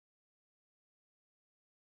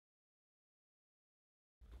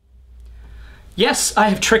Yes, I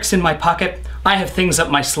have tricks in my pocket, I have things up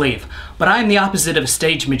my sleeve, but I am the opposite of a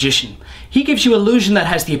stage magician. He gives you illusion that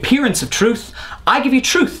has the appearance of truth, I give you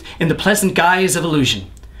truth in the pleasant guise of illusion.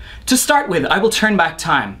 To start with, I will turn back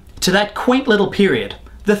time, to that quaint little period,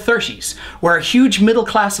 the 30s, where a huge middle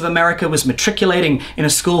class of America was matriculating in a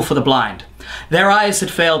school for the blind. Their eyes had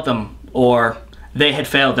failed them, or they had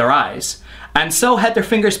failed their eyes, and so had their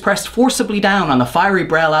fingers pressed forcibly down on the fiery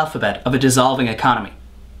braille alphabet of a dissolving economy.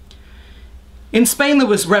 In Spain there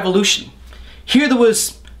was revolution. Here there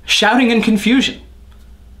was shouting and confusion.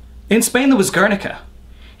 In Spain there was Guernica.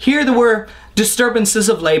 Here there were disturbances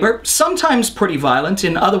of labor, sometimes pretty violent,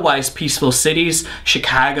 in otherwise peaceful cities,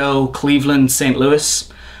 Chicago, Cleveland, St. Louis.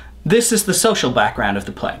 This is the social background of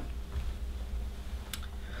the play.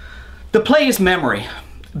 The play is memory.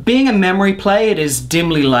 Being a memory play, it is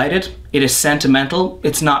dimly lighted, it is sentimental,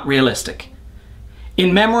 it's not realistic.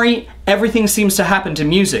 In memory, everything seems to happen to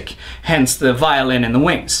music, hence the violin in the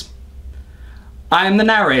wings. I am the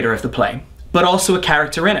narrator of the play, but also a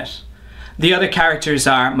character in it. The other characters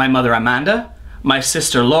are my mother Amanda, my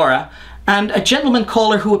sister Laura, and a gentleman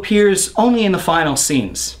caller who appears only in the final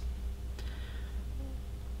scenes.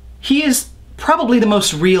 He is probably the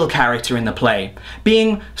most real character in the play,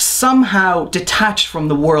 being somehow detached from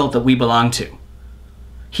the world that we belong to.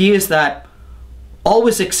 He is that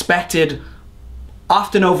always expected,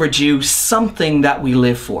 often overdue, something that we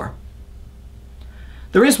live for.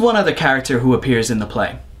 There is one other character who appears in the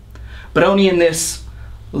play, but only in this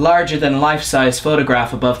larger-than-life-size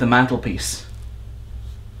photograph above the mantelpiece.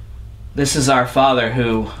 This is our father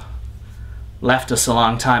who left us a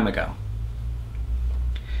long time ago.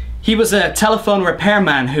 He was a telephone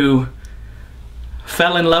repairman who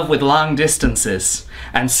fell in love with long distances,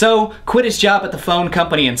 and so quit his job at the phone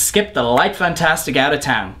company and skipped the light fantastic out of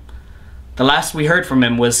town. The last we heard from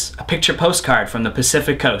him was a picture postcard from the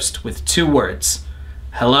Pacific coast with 2 words: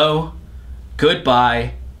 hello,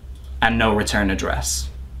 goodbye, and no return address.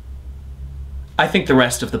 I think the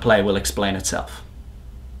rest of the play will explain itself.